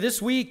This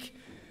week,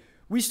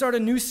 we start a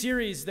new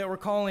series that we're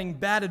calling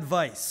Bad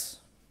Advice.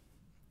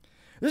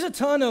 There's a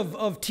ton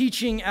of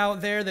teaching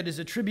out there that is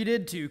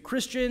attributed to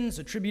Christians,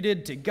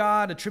 attributed to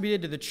God,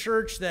 attributed to the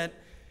church that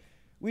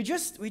we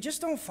just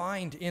don't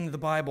find in the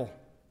Bible.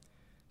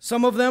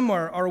 Some of them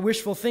are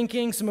wishful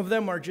thinking, some of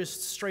them are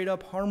just straight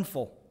up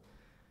harmful.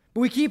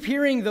 But we keep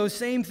hearing those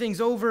same things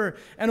over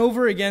and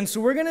over again,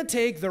 so we're going to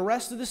take the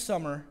rest of the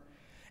summer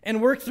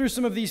and work through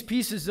some of these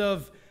pieces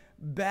of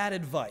bad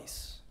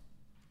advice.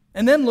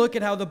 And then look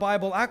at how the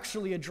Bible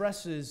actually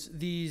addresses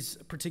these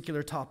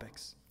particular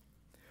topics.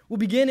 We'll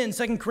begin in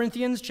 2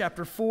 Corinthians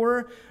chapter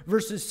 4,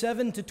 verses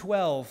 7 to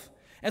 12,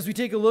 as we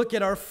take a look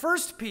at our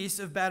first piece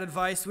of bad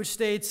advice, which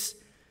states,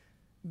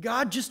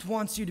 God just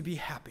wants you to be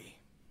happy.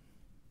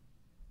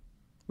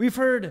 We've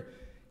heard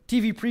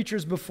TV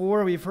preachers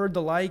before. We've heard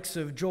the likes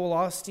of Joel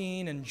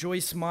Osteen and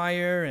Joyce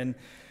Meyer and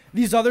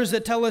these others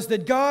that tell us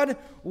that God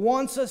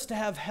wants us to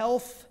have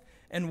health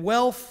and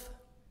wealth,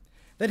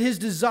 that his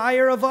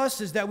desire of us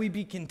is that we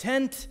be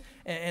content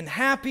and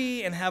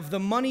happy and have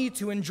the money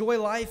to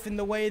enjoy life in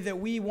the way that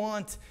we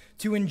want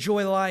to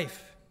enjoy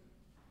life.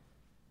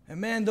 And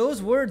man,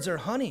 those words are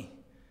honey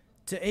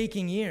to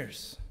aching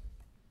ears.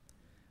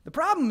 The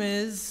problem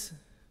is,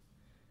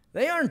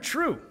 they aren't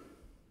true.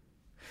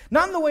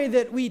 Not in the way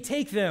that we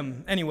take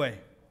them, anyway.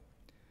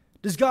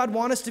 Does God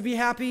want us to be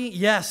happy?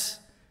 Yes.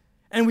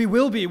 And we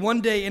will be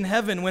one day in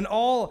heaven when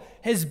all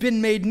has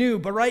been made new.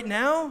 But right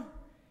now,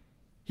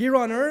 here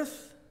on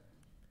earth,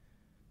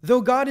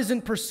 though God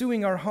isn't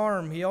pursuing our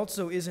harm, he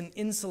also isn't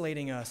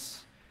insulating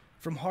us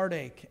from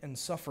heartache and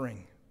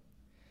suffering.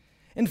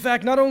 In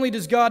fact, not only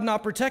does God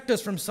not protect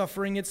us from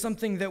suffering, it's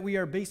something that we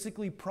are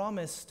basically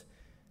promised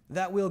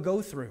that we'll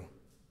go through.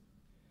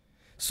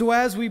 So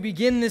as we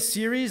begin this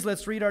series,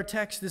 let's read our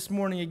text this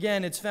morning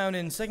again. It's found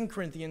in 2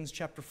 Corinthians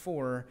chapter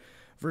 4,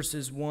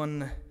 verses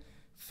 1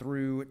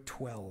 through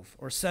 12,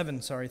 or 7,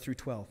 through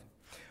 12.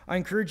 I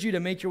encourage you to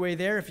make your way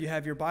there if you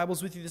have your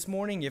Bibles with you this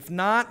morning. If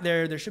not,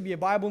 there should be a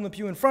Bible in the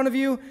pew in front of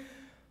you,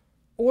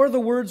 or the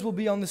words will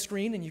be on the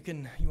screen, and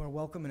you are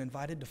welcome and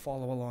invited to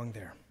follow along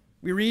there.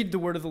 We read the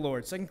word of the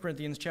Lord, 2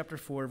 Corinthians chapter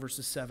 4,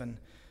 verses 7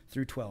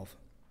 through 12.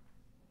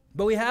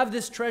 But we have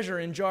this treasure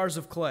in jars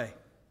of clay,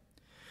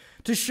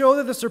 to show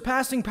that the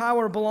surpassing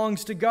power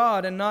belongs to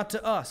God and not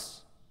to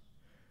us.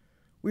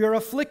 We are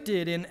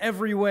afflicted in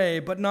every way,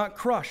 but not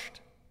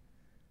crushed,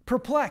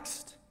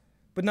 perplexed,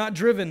 but not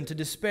driven to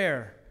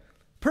despair,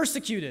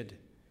 persecuted,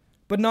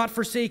 but not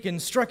forsaken,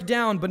 struck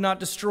down, but not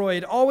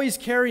destroyed, always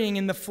carrying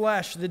in the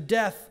flesh the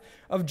death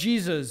of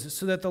Jesus,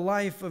 so that the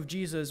life of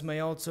Jesus may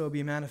also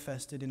be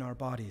manifested in our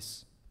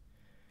bodies.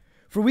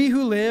 For we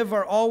who live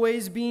are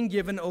always being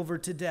given over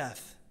to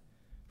death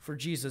for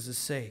Jesus'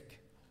 sake,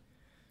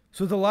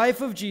 so the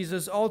life of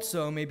Jesus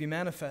also may be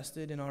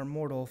manifested in our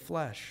mortal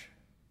flesh.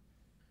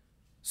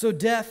 So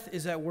death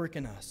is at work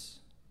in us,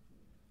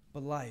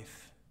 but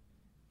life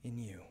in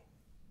you.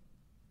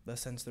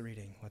 Thus ends the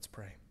reading. Let's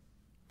pray.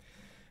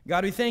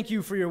 God, we thank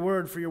you for your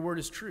word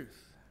is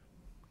truth.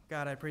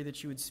 God, I pray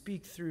that you would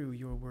speak through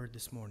your word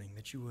this morning,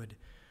 that you would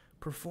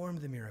perform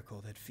the miracle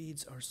that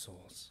feeds our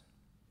souls.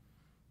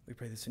 We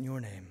pray this in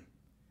your name.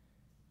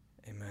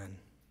 Amen.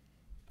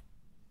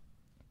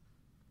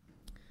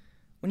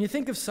 When you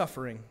think of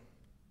suffering,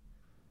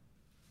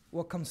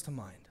 what comes to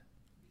mind?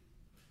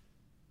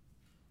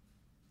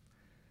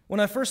 When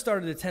I first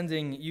started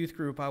attending youth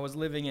group, I was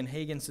living in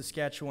Hagen,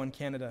 Saskatchewan,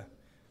 Canada,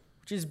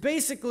 which is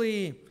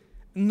basically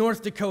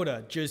North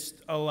Dakota, just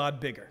a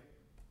lot bigger.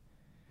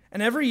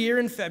 And every year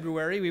in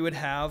February, we would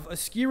have a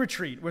ski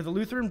retreat where the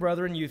Lutheran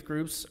Brethren youth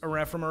groups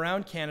from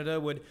around Canada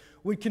would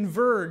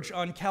converge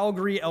on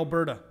Calgary,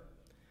 Alberta.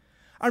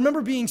 I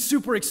remember being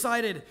super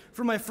excited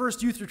for my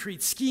first youth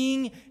retreat,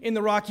 skiing in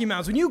the Rocky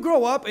Mountains. When you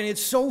grow up and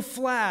it's so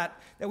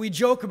flat that we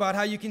joke about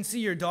how you can see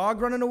your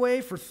dog running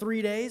away for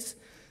 3 days,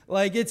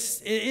 like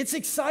it's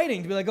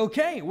exciting to be like,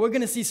 okay, we're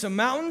going to see some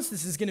mountains.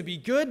 This is going to be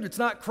good. It's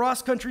not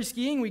cross-country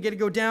skiing. We get to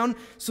go down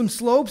some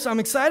slopes. I'm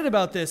excited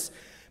about this.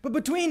 But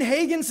between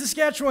Hagen,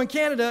 Saskatchewan,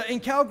 Canada,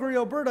 and Calgary,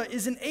 Alberta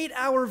is an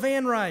 8-hour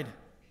van ride.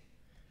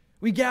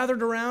 We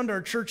gathered around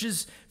our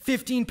church's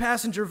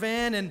 15-passenger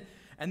van,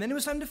 and then it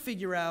was time to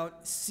figure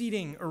out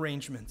seating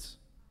arrangements.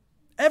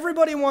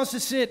 Everybody wants to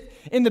sit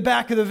in the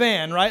back of the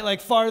van, right?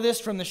 Like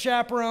farthest from the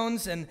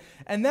chaperones, and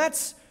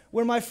that's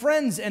where my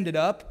friends ended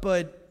up,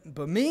 but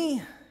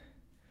me?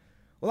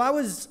 Well, I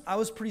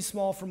was pretty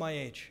small for my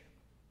age.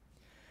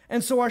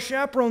 And so our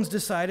chaperones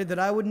decided that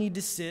I would need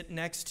to sit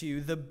next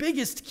to the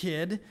biggest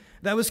kid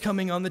that was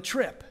coming on the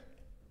trip.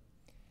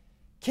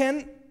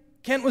 Kent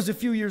was a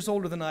few years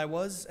older than I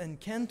was, and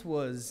Kent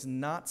was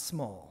not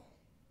small.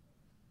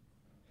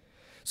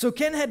 So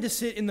Ken had to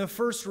sit in the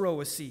first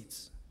row of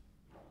seats,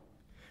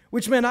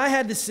 which meant I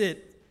had to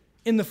sit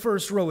in the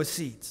first row of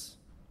seats.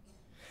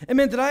 It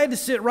meant that I had to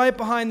sit right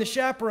behind the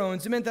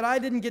chaperones. It meant that I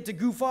didn't get to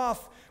goof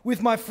off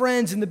with my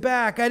friends in the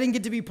back. I didn't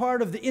get to be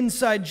part of the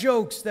inside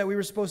jokes that we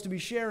were supposed to be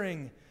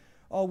sharing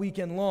all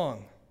weekend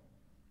long.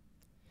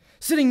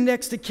 Sitting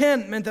next to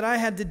Kent meant that I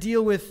had to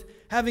deal with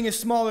having a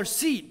smaller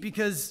seat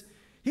because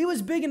He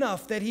was big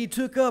enough that he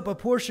took up a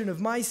portion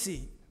of my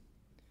seat.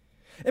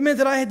 It meant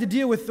that I had to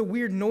deal with the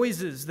weird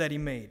noises that he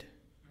made.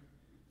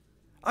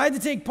 I had to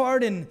take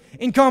part in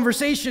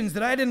conversations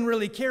that I didn't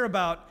really care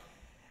about,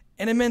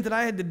 and it meant that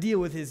I had to deal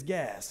with his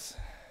gas.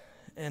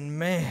 And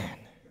man,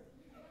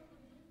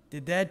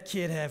 did that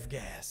kid have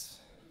gas.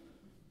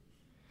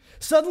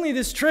 Suddenly,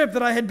 this trip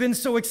that I had been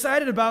so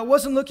excited about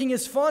wasn't looking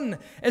as fun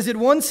as it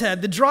once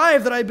had. The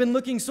drive that I'd been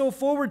looking so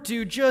forward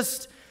to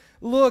just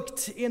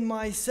looked in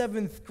my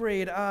 7th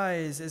grade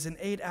eyes as an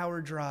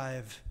 8-hour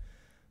drive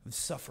of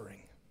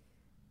suffering.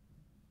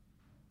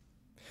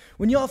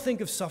 When y'all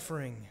think of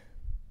suffering,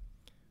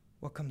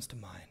 what comes to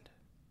mind?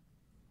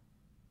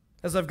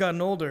 As I've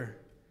gotten older,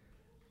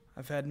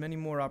 I've had many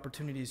more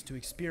opportunities to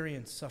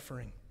experience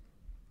suffering.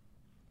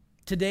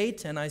 To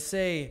date, and I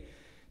say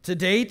to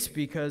date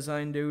because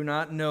I do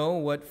not know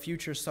what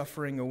future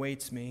suffering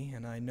awaits me,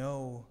 and I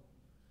know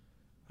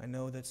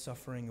that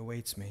suffering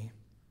awaits me.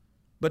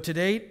 But to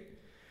date,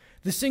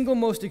 the single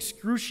most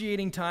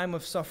excruciating time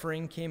of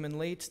suffering came in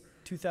late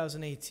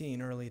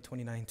 2018, early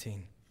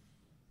 2019.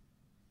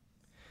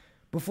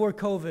 Before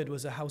COVID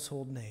was a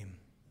household name.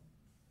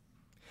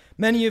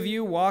 Many of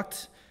you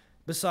walked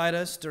beside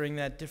us during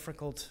that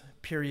difficult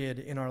period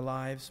in our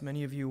lives.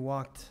 Many of you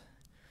walked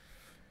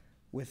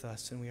with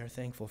us, and we are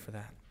thankful for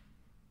that.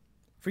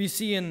 For you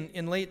see,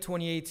 in late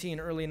 2018,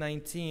 early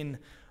 19,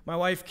 my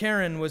wife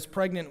Karen was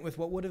pregnant with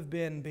what would have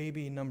been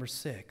baby number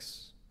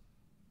 6.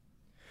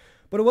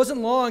 But it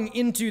wasn't long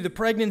into the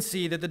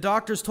pregnancy that the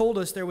doctors told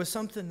us there was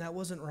something that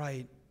wasn't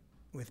right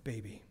with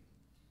baby.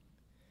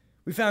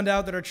 We found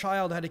out that our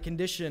child had a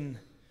condition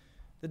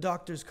the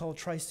doctors called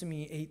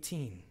trisomy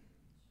 18.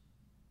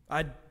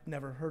 I'd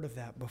never heard of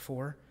that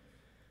before,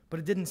 but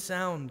it didn't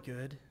sound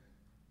good.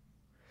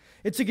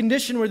 It's a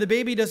condition where the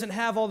baby doesn't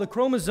have all the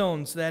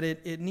chromosomes that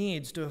it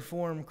needs to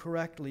form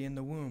correctly in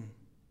the womb.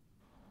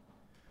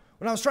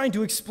 When I was trying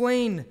to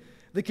explain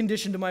the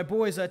condition to my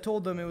boys, I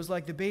told them it was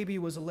like the baby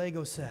was a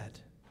Lego set.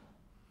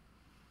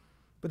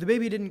 But the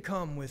baby didn't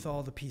come with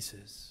all the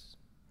pieces.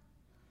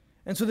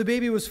 And so the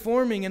baby was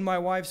forming in my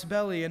wife's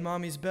belly and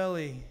mommy's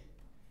belly,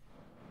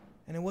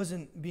 and it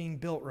wasn't being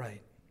built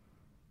right.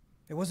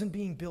 It wasn't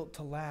being built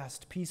to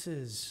last.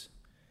 Pieces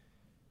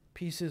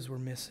were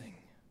missing.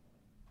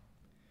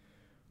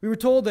 We were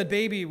told that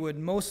baby would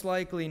most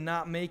likely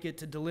not make it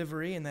to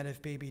delivery, and that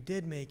if baby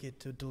did make it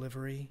to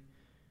delivery,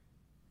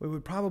 we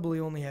would probably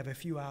only have a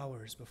few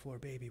hours before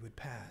baby would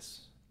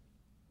pass.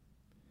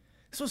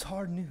 This was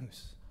hard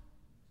news.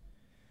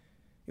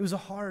 It was a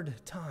hard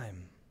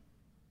time.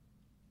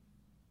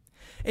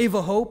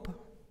 Ava Hope,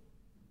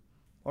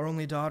 our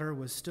only daughter,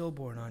 was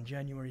stillborn on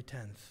January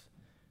 10th,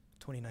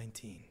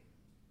 2019.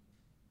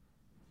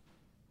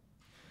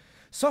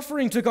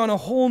 Suffering took on a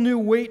whole new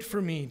weight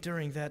for me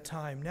during that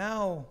time.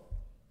 Now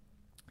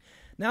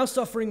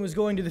suffering was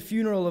going to the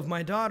funeral of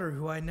my daughter,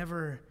 who I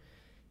never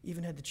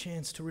even had the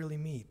chance to really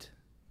meet.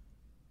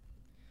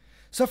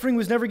 Suffering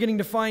was never getting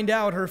to find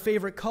out her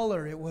favorite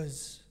color. It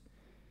was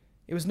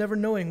never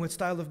knowing what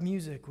style of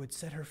music would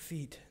set her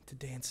feet to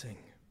dancing.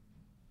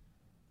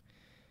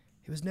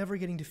 It was never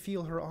getting to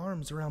feel her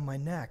arms around my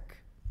neck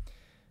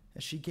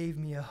as she gave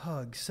me a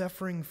hug.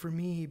 Suffering for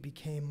me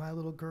became my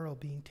little girl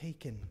being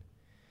taken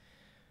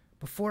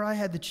before I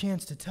had the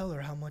chance to tell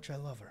her how much I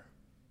love her.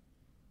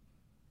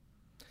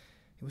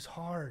 It was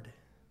hard.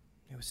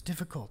 It was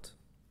difficult.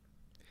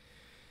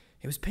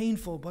 It was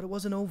painful, but it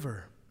wasn't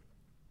over.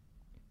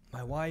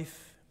 My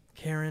wife,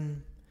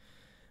 Karen,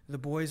 the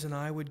boys, and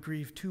I would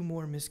grieve 2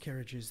 more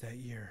miscarriages that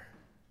year.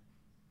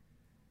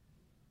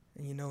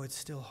 And you know, it's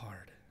still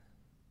hard.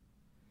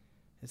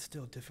 It's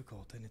still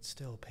difficult, and it's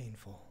still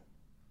painful.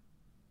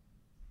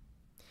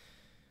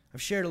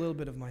 I've shared a little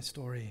bit of my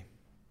story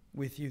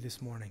with you this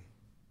morning.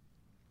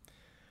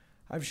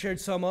 I've shared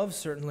some of,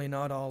 certainly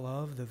not all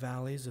of, the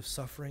valleys of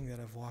suffering that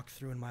I've walked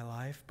through in my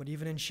life, but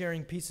even in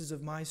sharing pieces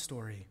of my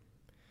story,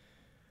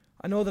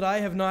 I know that I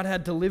have not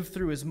had to live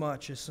through as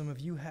much as some of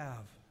you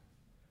have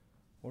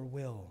or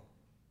will.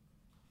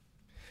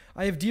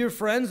 I have dear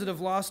friends that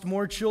have lost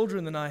more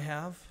children than I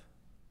have.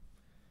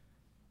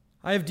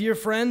 I have dear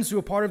friends who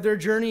a part of their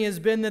journey has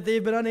been that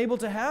they've been unable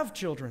to have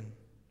children.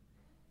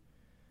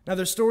 Now,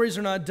 their stories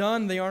are not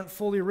done, they aren't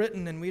fully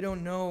written, and we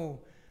don't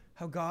know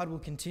how God will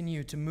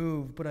continue to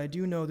move, but I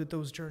do know that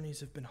those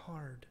journeys have been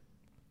hard.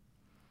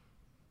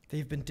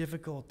 They've been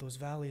difficult. Those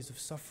valleys of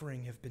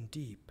suffering have been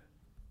deep.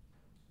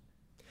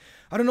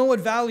 I don't know what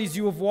valleys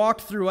you have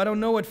walked through. I don't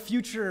know what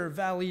future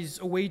valleys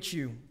await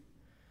you.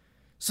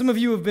 Some of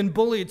you have been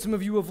bullied. Some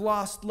of you have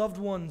lost loved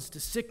ones to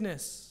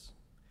sickness.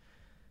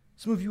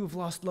 Some of you have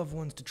lost loved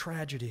ones to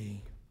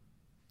tragedy.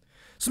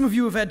 Some of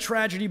you have had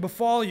tragedy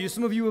befall you.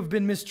 Some of you have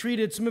been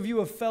mistreated. Some of you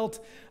have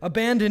felt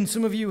abandoned.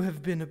 Some of you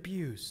have been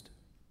abused.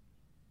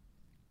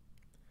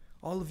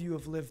 All of you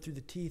have lived through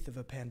the teeth of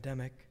a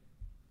pandemic,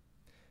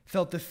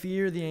 felt the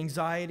fear, the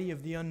anxiety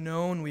of the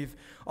unknown. We've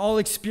all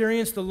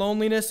experienced the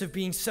loneliness of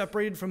being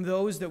separated from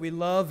those that we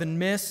love and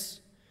miss.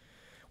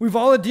 We've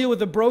all had to deal with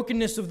the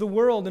brokenness of the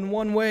world in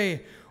one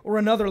way or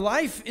another.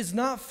 Life is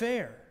not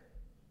fair.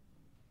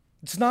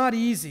 It's not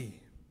easy.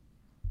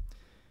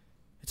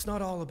 It's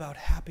not all about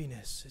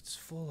happiness. It's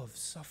full of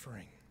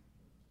suffering.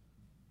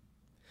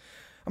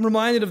 I'm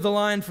reminded of the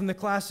line from the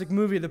classic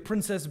movie, The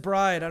Princess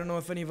Bride. I don't know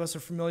if any of us are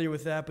familiar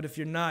with that, but if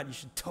you're not, you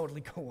should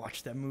totally go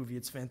watch that movie.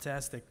 It's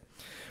fantastic.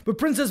 But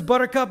Princess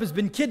Buttercup has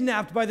been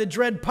kidnapped by the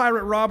dread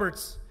pirate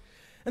Roberts.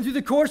 And through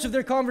the course of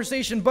their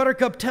conversation,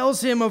 Buttercup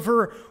tells him of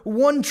her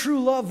one true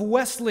love,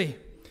 Wesley,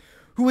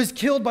 who was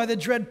killed by the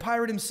dread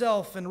pirate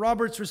himself. And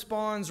Roberts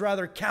responds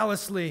rather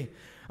callously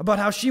about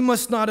how she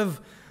must not have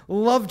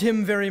loved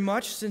him very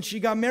much since she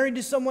got married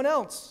to someone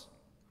else.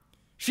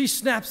 She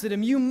snaps at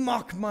him, "You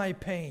mock my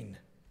pain."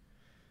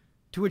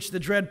 To which the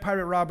dread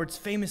pirate Roberts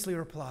famously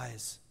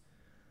replies,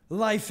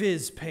 "Life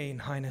is pain,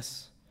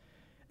 Highness.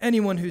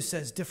 Anyone who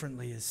says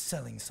differently is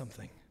selling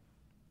something."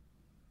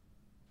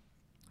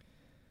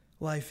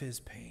 Life is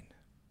pain.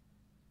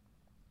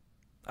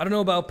 I don't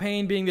know about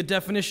pain being the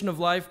definition of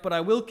life, but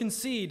I will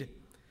concede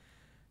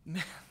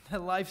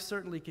that life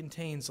certainly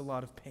contains a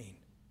lot of pain,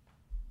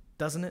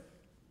 doesn't it?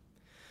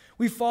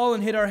 We fall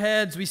and hit our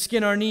heads, we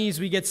skin our knees,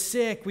 we get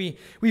sick, we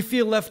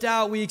feel left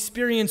out, we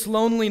experience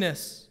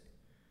loneliness.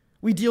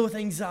 We deal with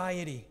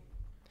anxiety.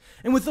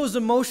 And with those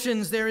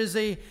emotions, there is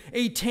a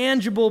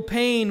tangible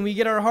pain. We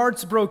get our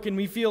hearts broken.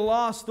 We feel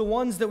lost. The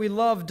ones that we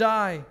love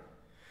die.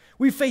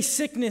 We face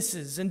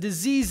sicknesses and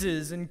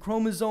diseases and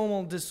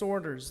chromosomal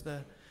disorders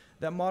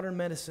that modern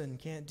medicine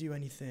can't do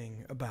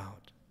anything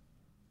about,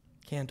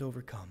 can't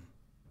overcome.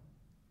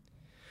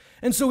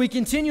 And so we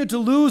continue to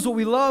lose what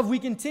we love. We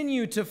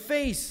continue to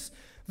face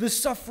the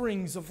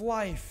sufferings of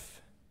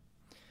life.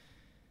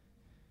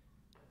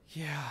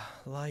 Yeah,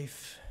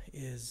 life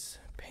is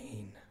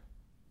pain.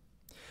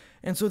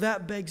 And so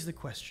that begs the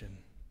question,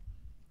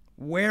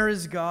 where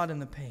is God in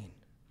the pain?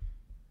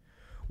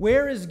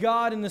 Where is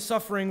God in the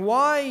suffering?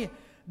 Why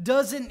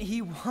doesn't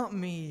He want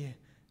me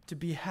to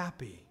be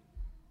happy?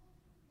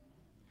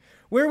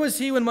 Where was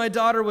He when my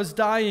daughter was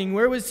dying?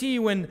 Where was He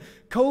when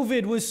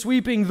COVID was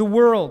sweeping the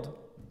world?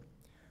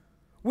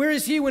 Where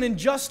is He when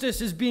injustice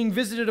is being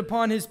visited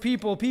upon His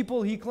people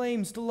He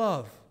claims to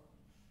love?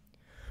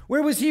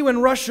 Where was He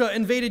when Russia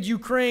invaded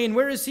Ukraine?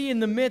 Where is He in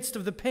the midst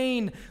of the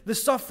pain, the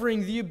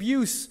suffering, the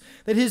abuse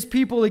that His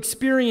people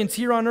experience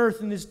here on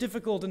earth in this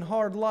difficult and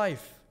hard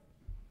life?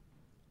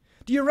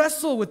 Do you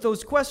wrestle with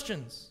those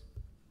questions?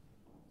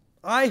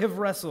 I have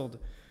wrestled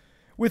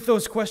with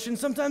those questions.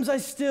 Sometimes I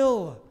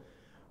still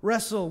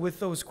wrestle with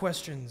those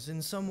questions.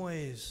 In some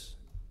ways,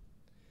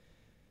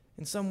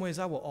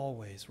 I will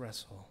always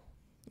wrestle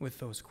with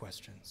those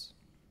questions.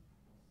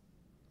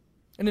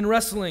 And in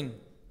wrestling,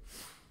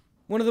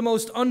 one of the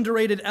most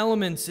underrated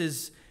elements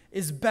is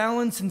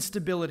balance and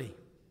stability.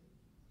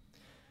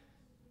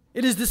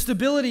 It is the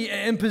stability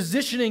and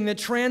positioning that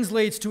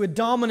translates to a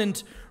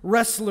dominant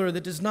wrestler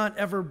that does not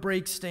ever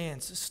break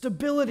stance.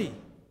 Stability.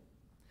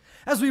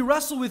 As we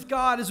wrestle with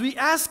God, as we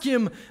ask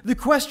Him the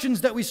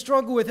questions that we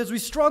struggle with, as we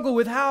struggle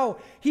with how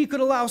He could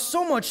allow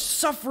so much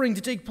suffering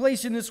to take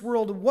place in this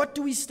world, what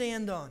do we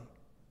stand on?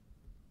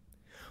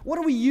 What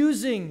are we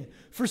using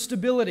for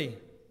stability?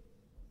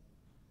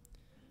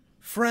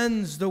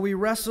 Friends, though we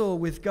wrestle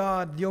with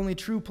God, the only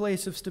true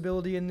place of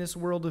stability in this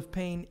world of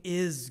pain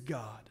is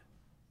God.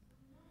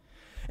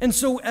 And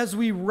so as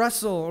we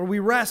wrestle, or we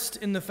rest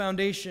in the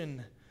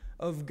foundation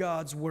of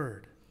God's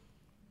Word,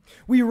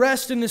 we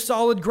rest in the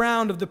solid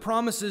ground of the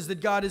promises that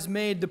God has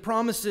made, the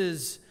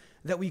promises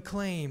that we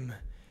claim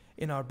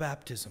in our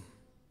baptism.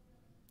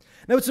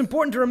 Now, it's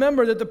important to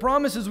remember that the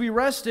promises we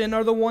rest in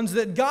are the ones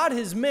that God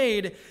has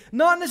made,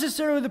 not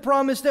necessarily the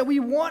promise that we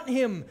want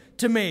Him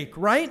to make,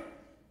 right?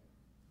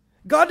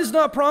 God does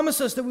not promise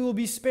us that we will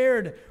be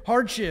spared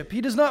hardship.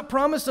 He does not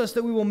promise us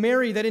that we will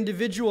marry that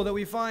individual that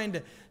we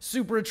find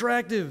super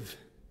attractive.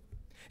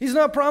 He does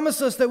not promise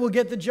us that we'll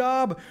get the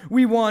job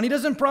we want. He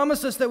doesn't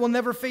promise us that we'll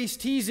never face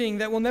teasing,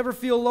 that we'll never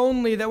feel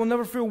lonely, that we'll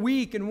never feel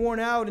weak and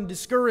worn out and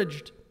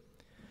discouraged.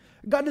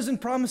 God doesn't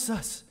promise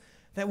us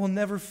that we'll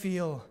never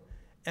feel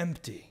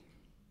empty.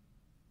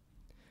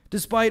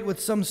 Despite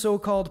what some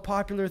so-called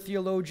popular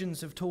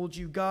theologians have told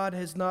you, God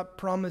has not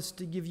promised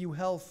to give you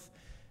health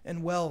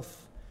and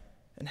wealth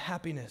and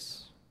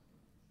happiness.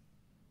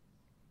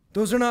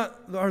 Those are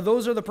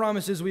the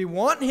promises we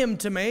want Him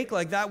to make,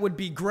 like that would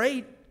be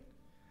great.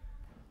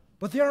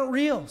 But they aren't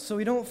real, so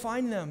we don't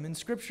find them in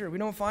Scripture. We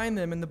don't find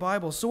them in the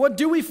Bible. So what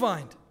do we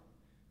find?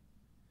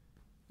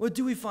 What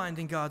do we find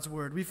in God's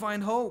Word? We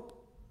find hope.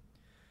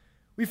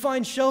 We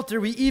find shelter.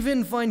 We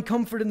even find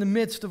comfort in the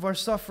midst of our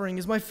suffering.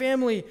 As my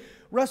family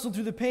wrestled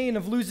through the pain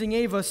of losing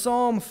Ava,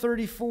 Psalm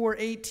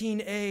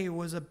 34:18a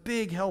was a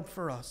big help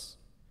for us.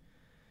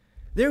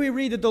 There we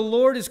read that the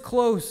Lord is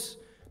close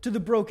to the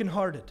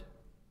brokenhearted.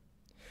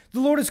 The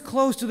Lord is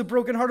close to the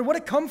brokenhearted. What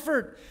a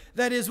comfort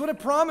that is. What a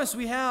promise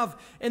we have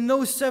in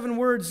those 7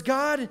 words.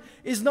 God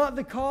is not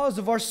the cause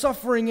of our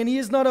suffering, and He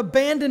has not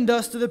abandoned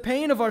us to the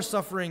pain of our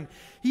suffering.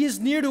 He is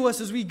near to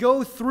us as we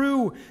go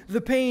through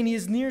the pain. He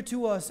is near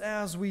to us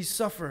as we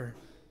suffer.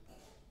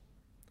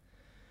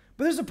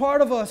 But there's a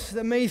part of us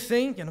that may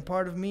think, and a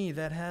part of me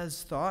that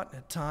has thought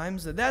at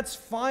times, that that's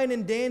fine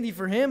and dandy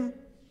for Him.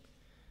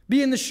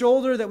 being the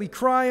shoulder that we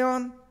cry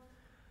on,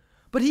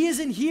 but he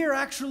isn't here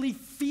actually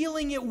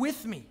feeling it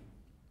with me.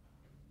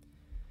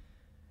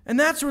 And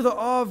that's where the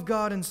awe of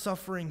God in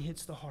suffering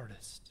hits the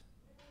hardest.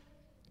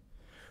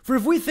 For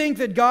if we think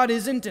that God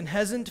isn't and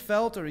hasn't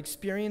felt or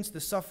experienced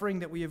the suffering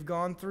that we have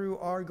gone through,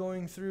 are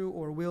going through,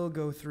 or will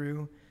go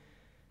through,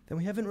 then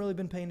we haven't really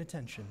been paying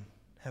attention,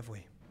 have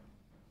we?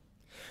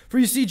 For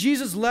you see,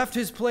 Jesus left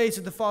his place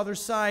at the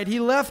Father's side. He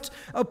left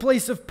a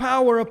place of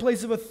power, a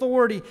place of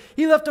authority.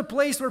 He left a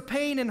place where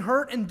pain and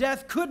hurt and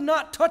death could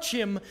not touch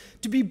him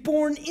to be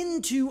born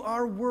into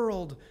our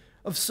world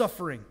of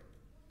suffering.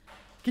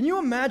 Can you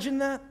imagine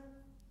that?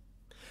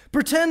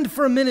 Pretend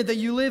for a minute that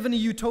you live in a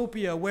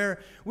utopia where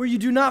you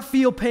do not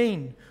feel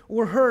pain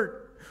or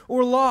hurt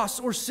or loss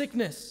or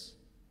sickness.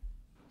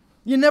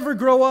 You never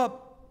grow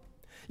up.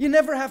 You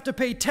never have to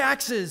pay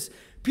taxes.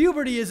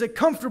 Puberty is a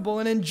comfortable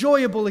and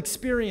enjoyable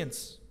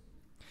experience.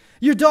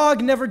 Your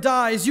dog never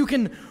dies. You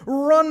can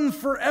run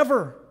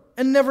forever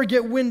and never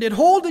get winded.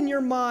 Hold in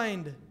your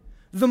mind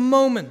the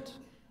moment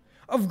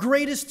of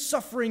greatest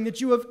suffering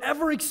that you have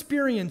ever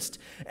experienced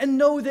and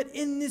know that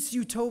in this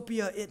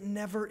utopia it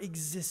never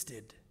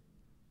existed.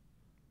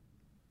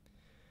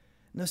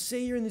 Now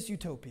say you're in this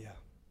utopia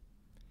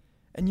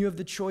and you have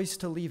the choice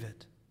to leave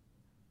it,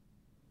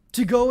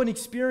 to go and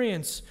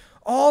experience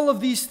all of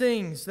these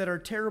things that are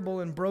terrible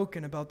and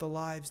broken about the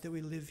lives that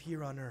we live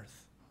here on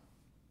earth.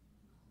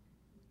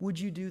 Would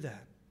you do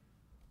that?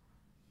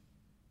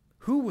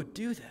 Who would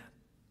do that?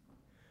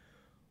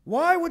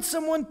 Why would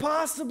someone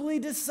possibly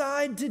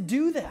decide to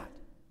do that?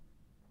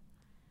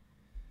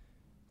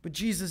 But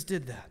Jesus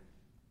did that.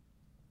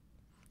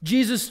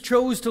 Jesus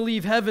chose to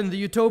leave heaven, the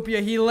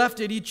utopia. He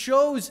left it. He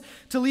chose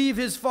to leave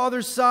his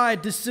Father's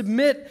side, to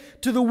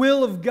submit to the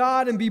will of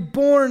God and be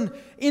born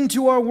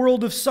into our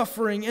world of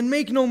suffering. And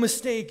make no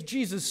mistake,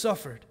 Jesus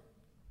suffered.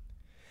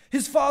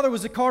 His father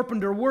was a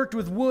carpenter, worked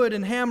with wood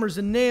and hammers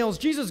and nails.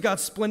 Jesus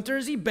got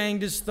splinters. He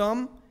banged his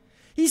thumb.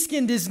 He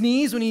skinned his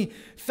knees when he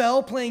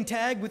fell playing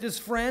tag with his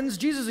friends.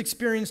 Jesus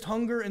experienced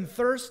hunger and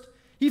thirst.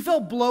 He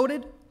felt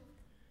bloated.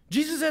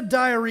 Jesus had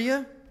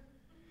diarrhea.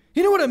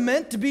 He knew what it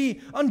meant to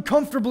be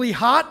uncomfortably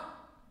hot.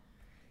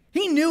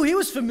 He knew, he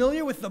was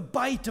familiar with the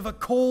bite of a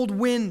cold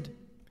wind.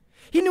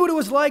 He knew what it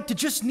was like to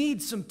just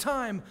need some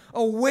time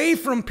away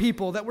from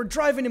people that were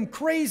driving him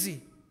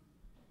crazy.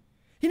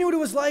 He knew what it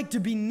was like to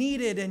be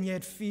needed and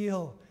yet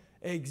feel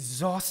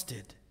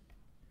exhausted.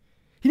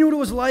 He knew what it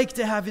was like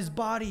to have his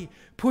body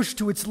pushed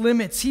to its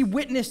limits. He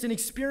witnessed and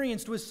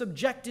experienced, was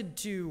subjected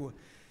to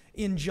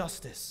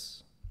injustice.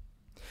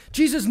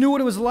 Jesus knew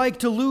what it was like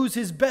to lose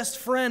his best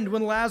friend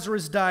when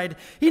Lazarus died.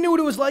 He knew what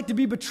it was like to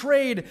be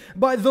betrayed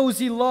by those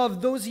he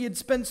loved, those he had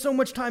spent so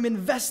much time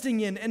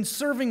investing in and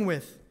serving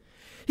with.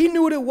 He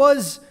knew what it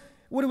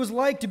was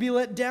like to be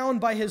let down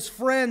by his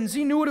friends.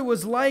 He knew what it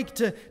was like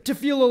to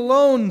feel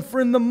alone, for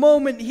in the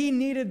moment he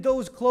needed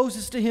those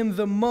closest to him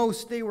the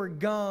most, they were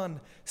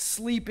gone,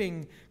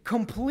 sleeping,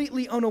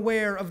 completely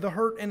unaware of the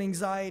hurt and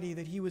anxiety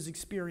that he was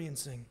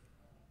experiencing.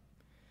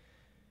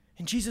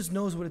 And Jesus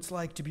knows what it's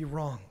like to be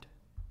wronged.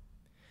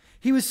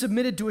 He was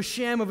submitted to a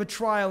sham of a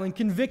trial and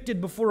convicted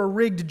before a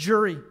rigged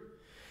jury.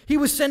 He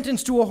was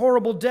sentenced to a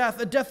horrible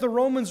death, a death the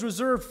Romans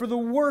reserved for the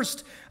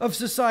worst of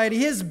society.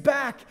 His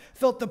back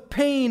felt the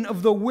pain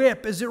of the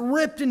whip as it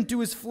ripped into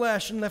his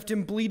flesh and left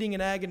him bleeding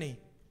in agony.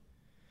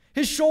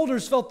 His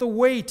shoulders felt the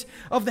weight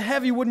of the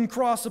heavy wooden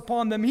cross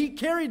upon them. He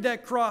carried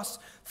that cross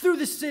through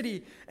the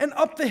city and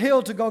up the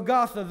hill to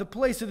Golgotha, the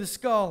place of the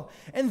skull.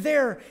 And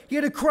there he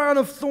had a crown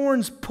of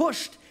thorns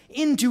pushed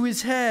into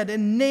his head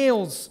and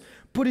nails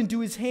put into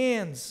his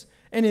hands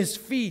and his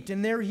feet,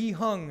 and there he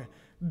hung,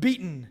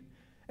 beaten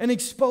and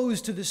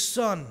exposed to the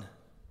sun,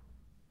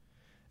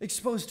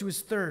 exposed to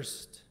his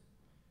thirst,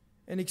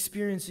 and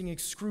experiencing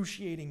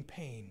excruciating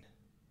pain.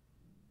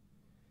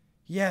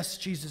 Yes,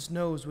 Jesus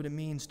knows what it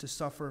means to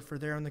suffer, for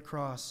there on the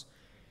cross,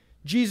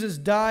 Jesus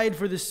died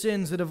for the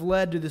sins that have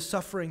led to the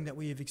suffering that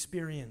we have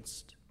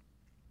experienced.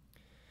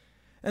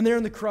 And there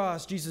on the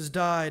cross, Jesus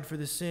died for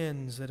the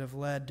sins that have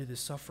led to the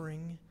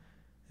suffering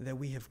that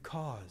we have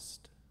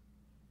caused.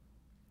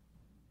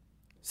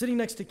 Sitting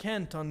next to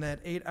Kent on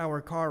that 8-hour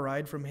car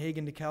ride from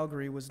Hagen to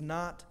Calgary was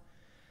not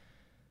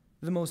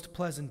the most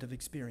pleasant of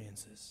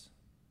experiences.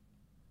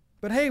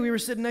 But hey, we were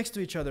sitting next to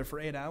each other for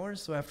 8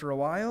 hours, so after a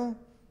while,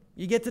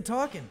 you get to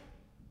talking.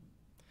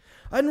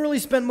 I hadn't really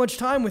spent much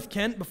time with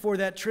Kent before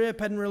that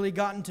trip, hadn't really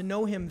gotten to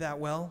know him that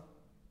well.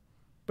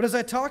 But as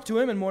I talked to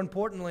him, and more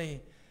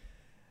importantly,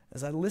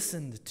 as I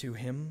listened to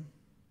him,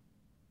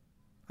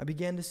 I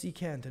began to see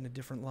Kent in a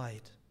different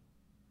light.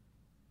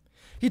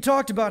 He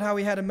talked about how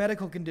he had a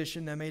medical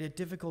condition that made it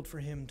difficult for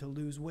him to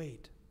lose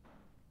weight.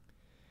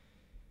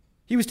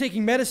 He was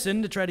taking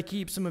medicine to try to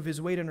keep some of his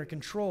weight under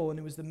control, and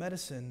it was the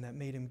medicine that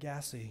made him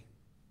gassy.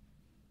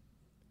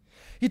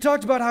 He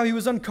talked about how he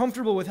was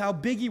uncomfortable with how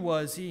big he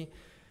was. He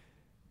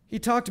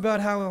talked about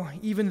how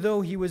even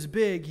though he was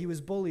big, he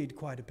was bullied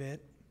quite a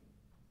bit.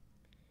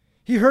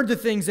 He heard the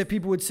things that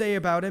people would say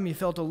about him. He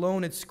felt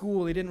alone at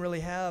school. He didn't really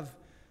have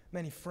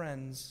many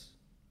friends.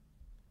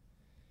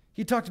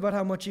 He talked about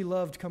how much he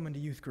loved coming to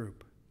youth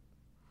group,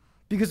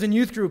 because in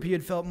youth group he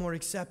had felt more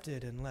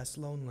accepted and less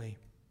lonely.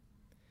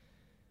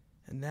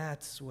 And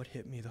that's what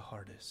hit me the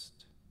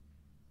hardest.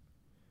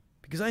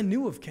 Because I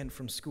knew of Kent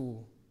from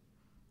school.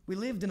 We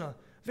lived in a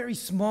very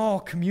small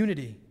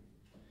community.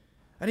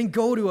 I didn't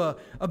go to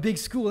a big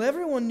school.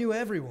 Everyone knew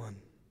everyone.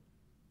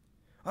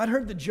 I'd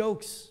heard the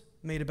jokes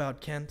made about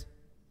Kent.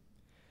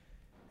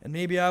 And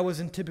maybe I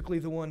wasn't typically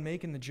the one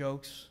making the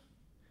jokes,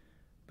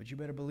 but you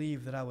better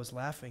believe that I was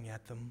laughing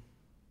at them.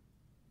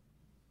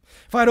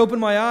 If I had opened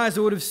my eyes,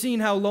 I would have seen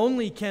how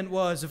lonely Kent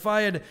was. If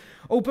I had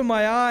opened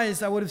my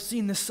eyes, I would have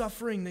seen the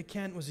suffering that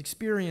Kent was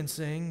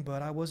experiencing,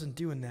 but I wasn't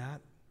doing that.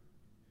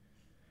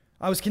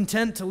 I was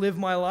content to live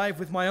my life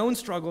with my own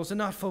struggles and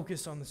not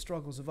focus on the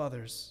struggles of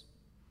others.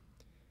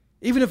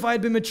 Even if I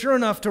had been mature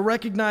enough to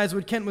recognize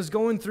what Kent was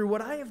going through,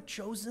 would I have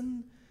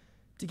chosen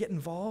to get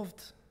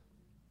involved?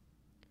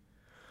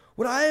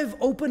 Would I have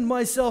opened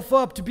myself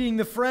up to being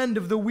the friend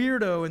of the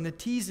weirdo and the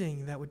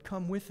teasing that would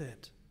come with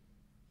it?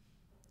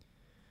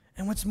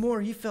 And what's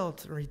more, he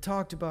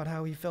talked about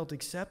how he felt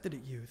accepted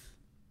at youth.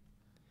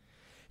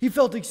 He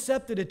felt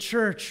accepted at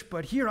church,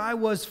 but here I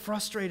was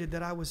frustrated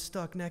that I was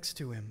stuck next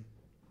to him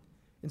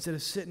instead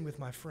of sitting with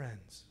my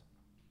friends.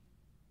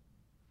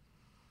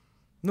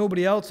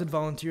 Nobody else had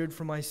volunteered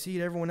for my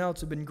seat. Everyone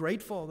else had been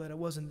grateful that it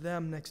wasn't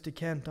them next to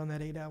Kent on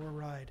that 8-hour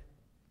ride.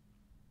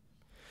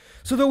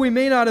 So though we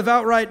may not have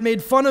outright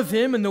made fun of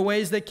him in the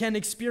ways that Kent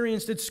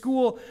experienced at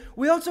school,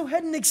 we also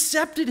hadn't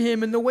accepted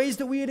him in the ways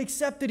that we had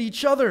accepted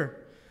each other,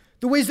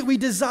 the ways that we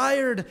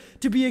desired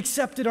to be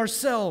accepted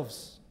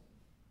ourselves.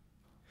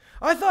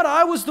 I thought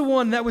I was the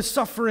one that was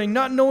suffering,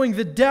 not knowing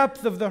the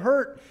depth of the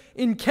hurt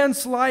in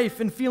Kent's life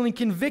and feeling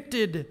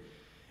convicted,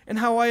 and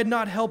how I had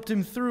not helped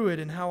him through it,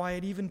 and how I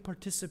had even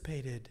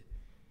participated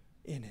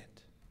in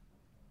it.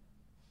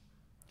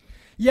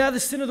 Yeah, the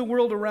sin of the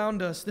world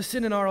around us, the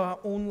sin in our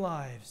own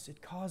lives,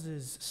 it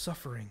causes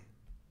suffering.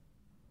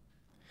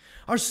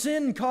 Our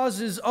sin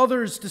causes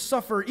others to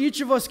suffer.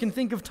 Each of us can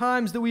think of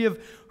times that we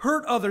have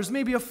hurt others,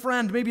 maybe a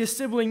friend, maybe a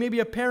sibling, maybe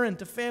a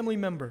parent, a family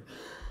member.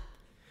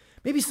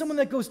 Maybe someone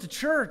that goes to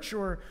church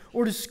or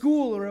to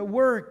school or at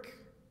work.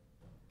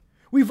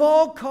 We've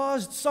all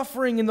caused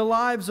suffering in the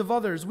lives of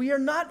others. We are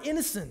not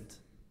innocent,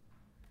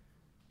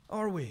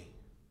 are we?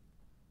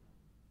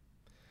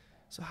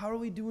 So how are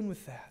we doing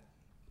with that?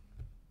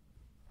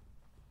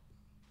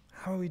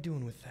 How are we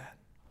doing with that?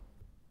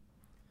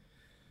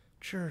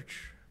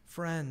 Church,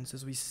 friends,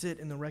 as we sit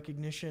in the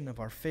recognition of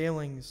our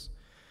failings,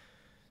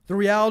 the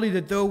reality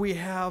that though we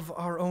have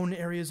our own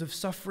areas of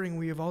suffering,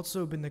 we have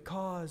also been the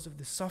cause of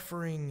the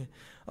suffering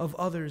of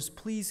others.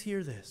 Please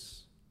hear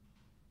this.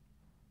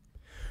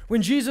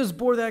 When Jesus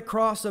bore that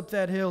cross up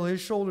that hill, his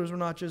shoulders were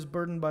not just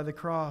burdened by the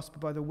cross, but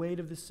by the weight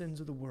of the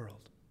sins of the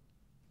world.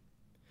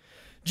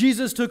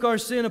 Jesus took our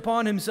sin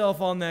upon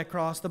himself on that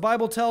cross. The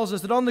Bible tells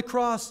us that on the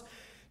cross,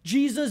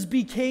 Jesus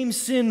became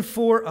sin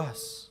for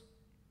us.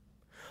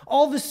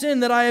 All the sin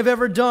that I have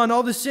ever done,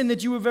 all the sin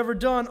that you have ever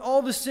done,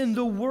 all the sin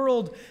the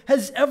world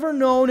has ever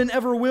known and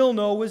ever will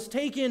know was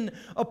taken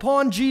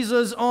upon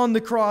Jesus on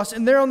the cross.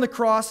 And there on the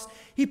cross,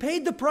 he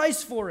paid the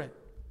price for it.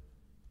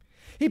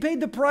 He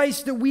paid the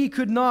price that we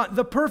could not,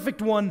 the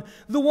perfect one,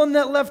 the one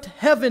that left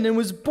heaven and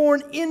was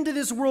born into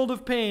this world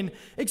of pain,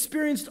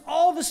 experienced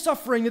all the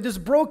suffering that this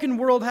broken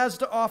world has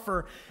to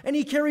offer, and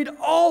he carried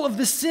all of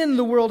the sin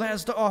the world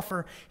has to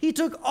offer. He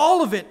took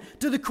all of it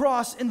to the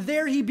cross, and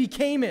there he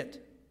became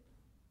it.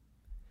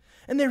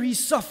 And there he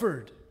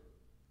suffered.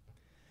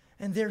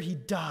 And there he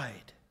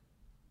died.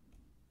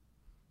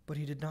 But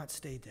he did not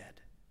stay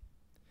dead.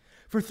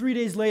 For 3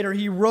 days later,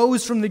 he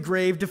rose from the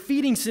grave,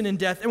 defeating sin and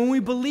death. And when we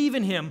believe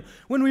in him,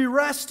 when we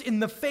rest in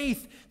the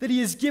faith that he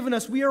has given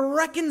us, we are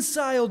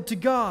reconciled to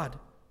God.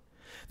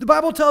 The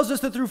Bible tells us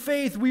that through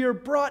faith, we are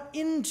brought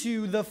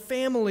into the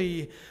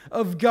family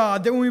of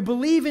God. That when we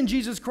believe in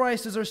Jesus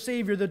Christ as our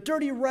Savior, the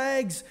dirty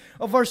rags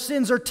of our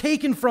sins are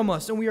taken from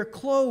us, and we are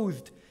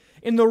clothed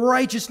in the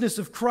righteousness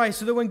of Christ.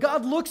 So that when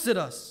God looks at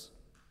us,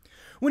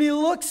 when he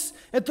looks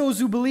at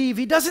those who believe,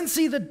 he doesn't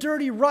see the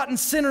dirty, rotten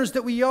sinners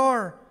that we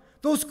are.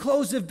 Those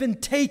clothes have been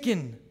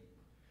taken.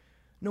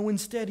 No,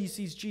 instead he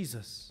sees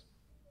Jesus.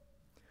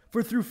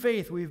 For through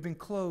faith we have been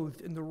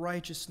clothed in the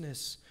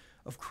righteousness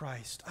of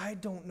Christ. I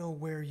don't know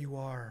where you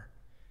are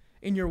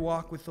in your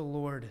walk with the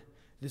Lord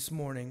this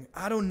morning.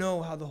 I don't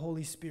know how the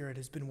Holy Spirit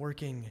has been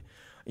working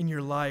in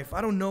your life.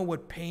 I don't know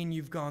what pain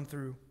you've gone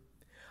through.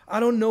 I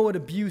don't know what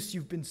abuse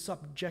you've been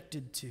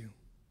subjected to.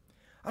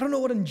 I don't know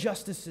what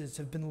injustices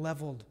have been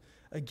leveled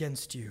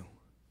against you.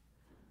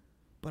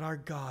 But our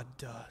God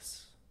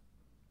does.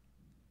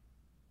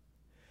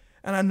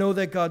 And I know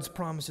that God's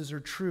promises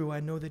are true. I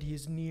know that he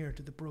is near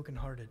to the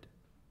brokenhearted.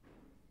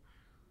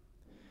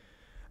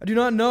 I do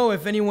not know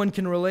if anyone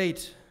can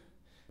relate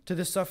to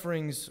the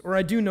sufferings, or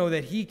I do know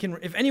that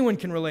if anyone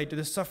can relate to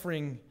the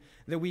suffering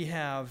that we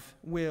have,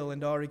 will,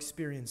 and are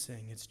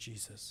experiencing, it's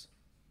Jesus.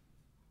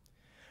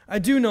 I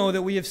do know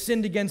that we have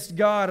sinned against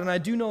God, and I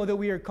do know that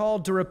we are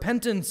called to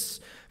repentance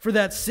for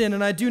that sin,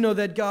 and I do know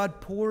that God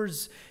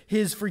pours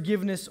his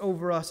forgiveness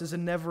over us as a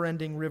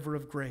never-ending river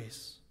of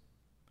grace.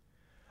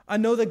 I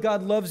know that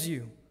God loves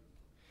you.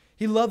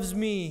 He loves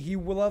me. He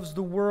loves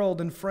the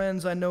world, and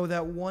friends, I know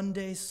that one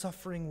day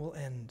suffering will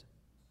end.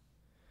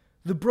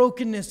 The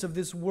brokenness of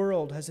this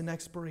world has an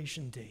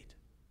expiration date.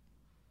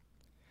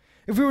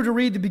 If we were to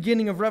read the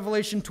beginning of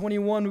Revelation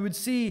 21, we would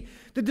see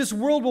that this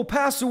world will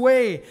pass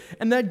away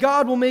and that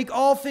God will make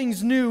all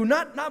things new,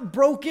 not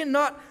broken,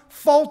 not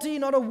faulty,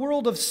 not a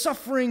world of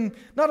suffering,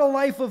 not a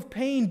life of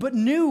pain, but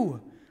new,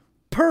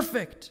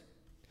 perfect.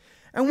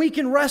 And we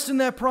can rest in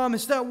that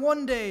promise that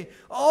one day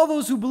all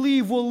those who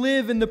believe will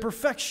live in the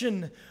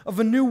perfection of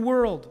a new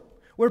world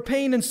where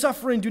pain and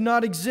suffering do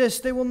not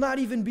exist. They will not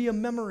even be a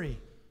memory.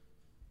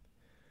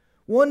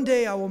 One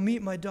day I will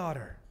meet my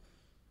daughter.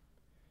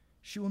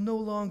 She will no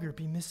longer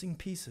be missing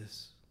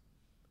pieces,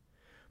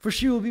 for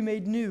she will be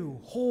made new,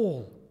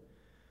 whole,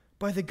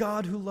 by the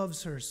God who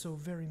loves her so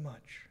very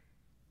much.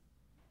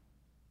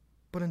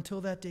 But until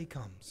that day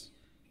comes,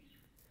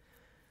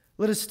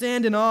 let us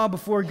stand in awe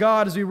before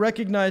God as we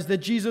recognize that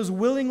Jesus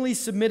willingly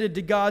submitted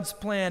to God's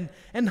plan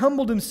and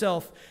humbled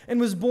himself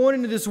and was born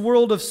into this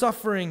world of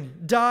suffering,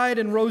 died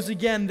and rose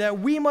again, that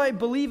we might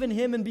believe in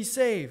him and be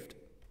saved.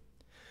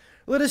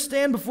 Let us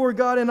stand before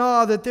God in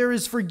awe that there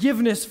is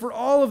forgiveness for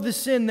all of the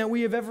sin that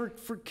we have ever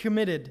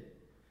committed.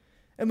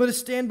 And let us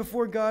stand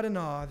before God in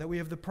awe that we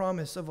have the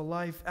promise of a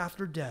life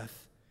after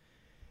death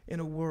in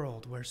a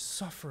world where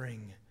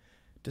suffering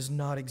does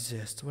not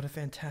exist. What a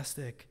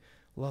fantastic,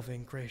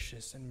 loving,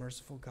 gracious, and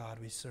merciful God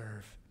we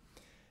serve.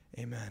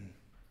 Amen.